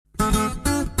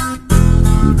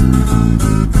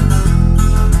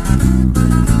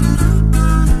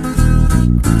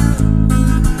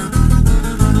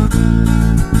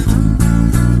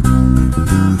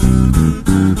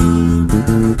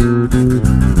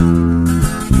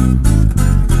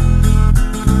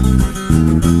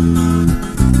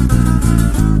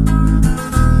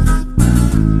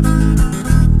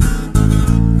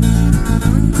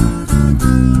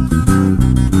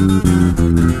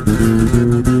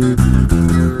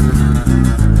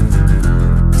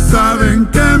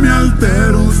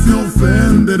Se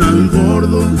ofenden al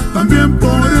gordo, también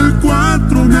por el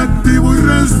 4 me activo y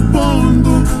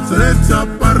respondo. Seré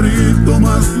chaparrito,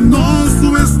 mas no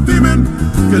subestimen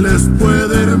que les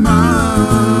puede ir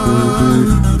mal.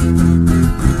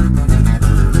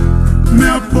 Me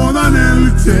apodan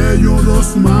el Cheyo,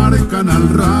 dos marcan al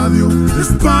radio. Es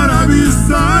para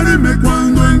avisarme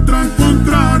cuando entran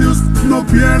contrarios. No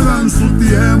pierdan su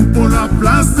tiempo, la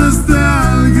plaza es de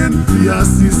alguien y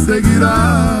así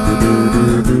seguirá.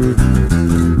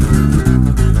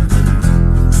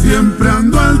 Siempre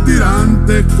ando al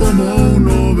tirante como un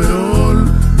overol,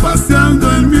 paseando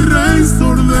en mi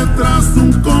Razor detrás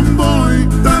un convoy.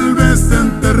 Tal vez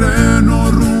en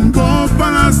terreno rumbo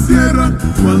para la sierra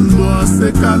cuando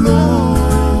hace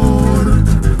calor.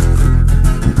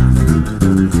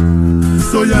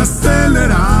 Soy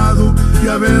acelerado y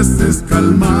a veces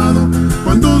calmado.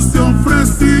 Cuando se ha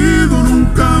ofrecido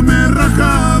nunca me he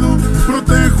rajado.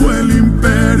 Protejo el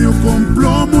imperio con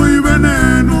plomo y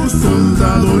veneno,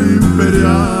 soldado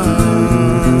imperial.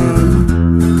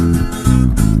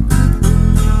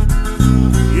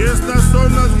 Y estas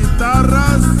son las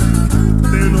guitarras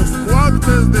de los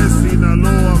Cuates de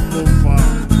Sinaloa, compa.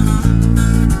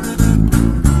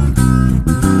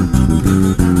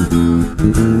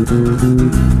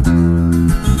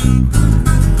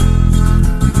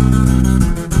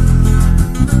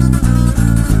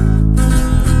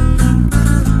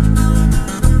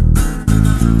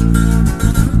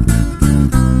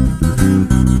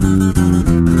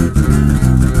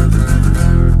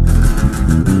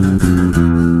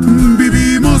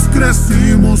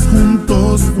 Crecimos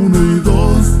juntos, 1 y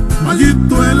 2,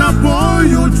 Mallito el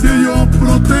apoyo, Cheyo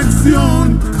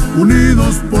protección,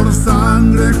 unidos por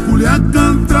sangre,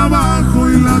 Culiacán trabajo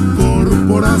y la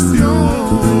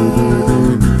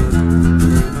corporación.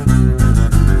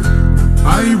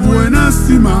 Hay buenas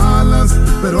y malas,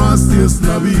 pero así es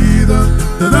la vida,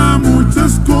 te da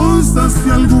muchas cosas y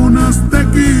algunas te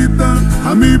quitan.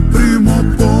 A mi primo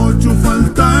Pocho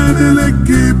falta en el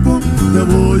equipo, te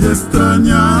voy a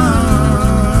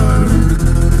extrañar.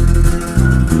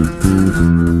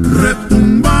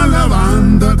 Retumba la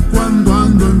banda cuando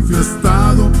ando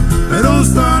enfiestado, pero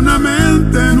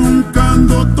sanamente nunca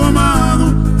ando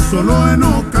tomado. Solo en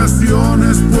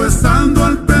ocasiones pues ando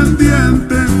al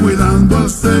pendiente, cuidando al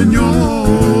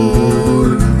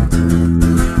Señor.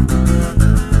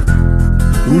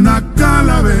 Una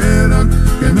calavera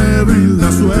que me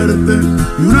brinda suerte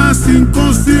y una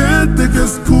 5-7 que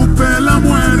escupe la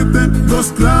muerte.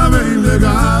 2 clave y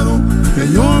legado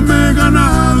que yo me he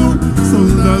ganado,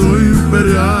 soldado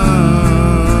imperial.